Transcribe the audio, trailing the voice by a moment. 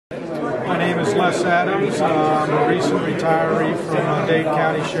Les Adams. I'm a recent retiree from Dade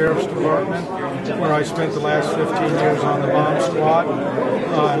County Sheriff's Department, where I spent the last 15 years on the bomb squad.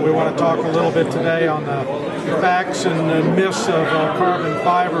 And we want to talk a little bit today on the facts and the myths of carbon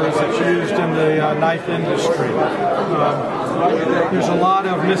fiber as it's used in the knife industry. There's a lot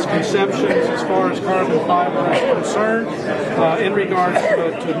of misconceptions as far as carbon fiber is concerned in regards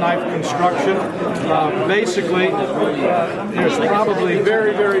to knife construction. Basically, there's probably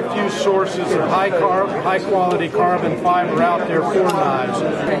very, very few sources of high quality carbon fiber out there for knives.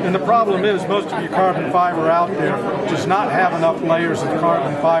 And the problem is most of your carbon fiber out there does not have enough layers of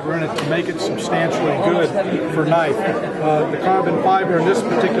carbon fiber in it to make it substantially good for knife. The carbon fiber in this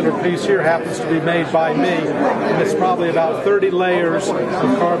particular piece here happens to be made by me, and it's probably about 30 layers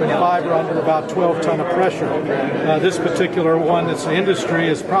of carbon fiber under about 12 ton of pressure. This particular one that's the industry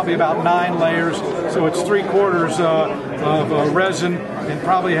is probably about 9 layers, so it's 3/4 of resin and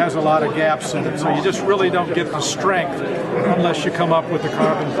probably has a lot of gaps in it. So you just really don't get the strength unless you come up with a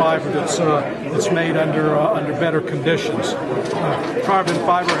carbon fiber that's made under better conditions. Carbon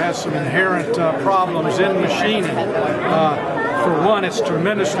fiber has some inherent problems in machining. For one, it's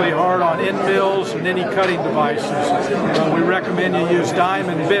tremendously hard on end mills and any cutting devices. We recommend you use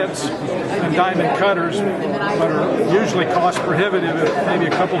diamond bits and diamond cutters, but are usually cost prohibitive at maybe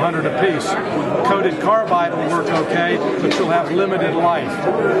a couple hundred a piece. Coated carbide will work okay, but you'll have limited life.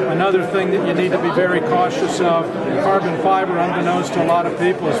 Another thing that you need to be very cautious of, carbon fiber, unbeknownst to a lot of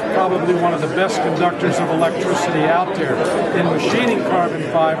people, is probably one of the best conductors of electricity out there. In machining carbon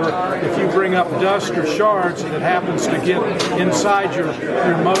fiber, if you bring up dust or shards that happens to get inside your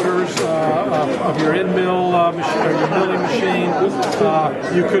motors of your end mill machine or your milling machine,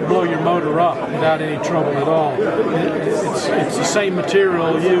 you could blow your motor up without any trouble at all. It's the same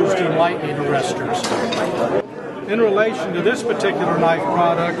material used in lightning arresters. In relation to this particular knife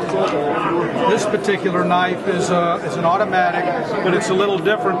product, this particular knife is an automatic, but it's a little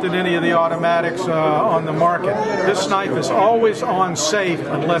different than any of the automatics on the market. This knife is always on safe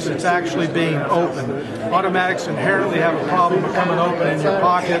unless it's actually being opened. Automatics inherently have a problem of coming open in your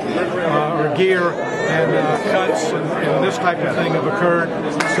pocket or gear, and cuts and this type of thing have occurred.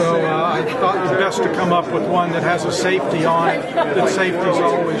 So I thought it was best to come up with one that has a safety on it, that safety is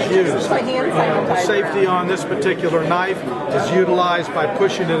always used. The safety on this particular knife is utilized by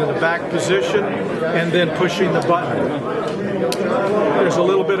pushing it in the back position and then pushing the button. There's a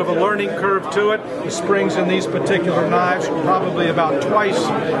little bit of a learning curve to it. The springs in these particular knives are probably about twice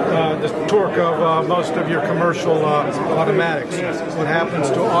the torque of most of your commercial automatics. What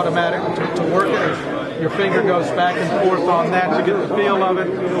happens to automatic to work it? Your finger goes back and forth on that to get the feel of it.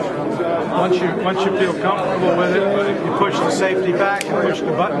 Once you feel comfortable with it, you push the safety back and push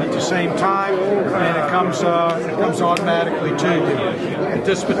the button at the same time, and it comes automatically to you. At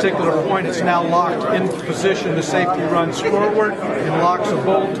this particular point, it's now locked in position. The safety runs forward and locks a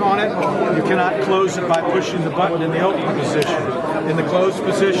bolt on it. You cannot close it by pushing the button in the open position. In the closed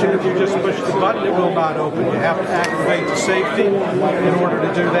position, if you just push the button, it will not open. You have to activate the safety in order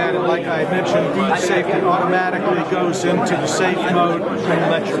to do that. And like I mentioned, safety automatically goes into the safe mode when you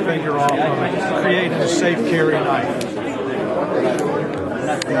let your finger off of it, creating a safe carry knife.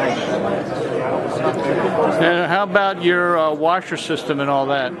 How about your washer system and all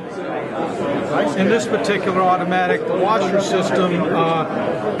that? In this particular automatic, the washer system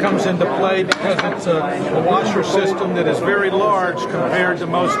comes into play because it's a washer system that is very large compared to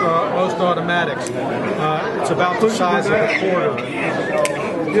most automatics. It's about the size of a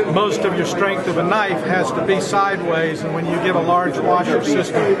quarter. Most of your strength of a knife has to be sideways, and when you get a large washer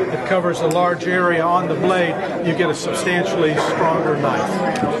system that covers a large area on the blade, you get a substantially stronger knife.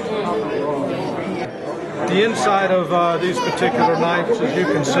 The inside of these particular knives, as you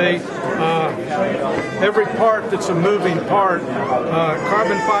can see, every part that's a moving part,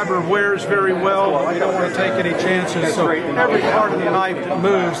 carbon fiber wears very well. You don't want to take any chances, so every part of the knife that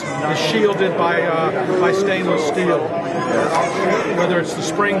moves is shielded by stainless steel. Whether it's the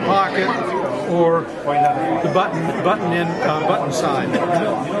spring pocket or the button side.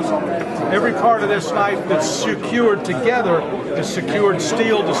 Every part of this knife that's secured together is secured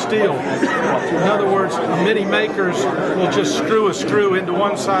steel to steel. In other words, many makers will just screw a screw into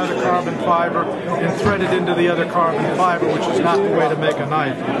one side of the carbon fiber and thread it into the other carbon fiber, which is not the way to make a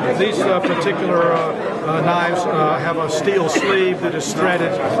knife. These particular knives have a steel sleeve that is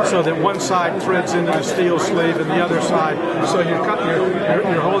threaded so that one side threads into the steel sleeve and the other side, so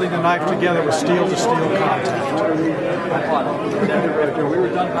you're holding the knife together with steel to steel contact.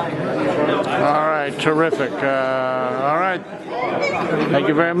 All right, terrific. All right, thank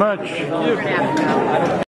you very much. Thank you.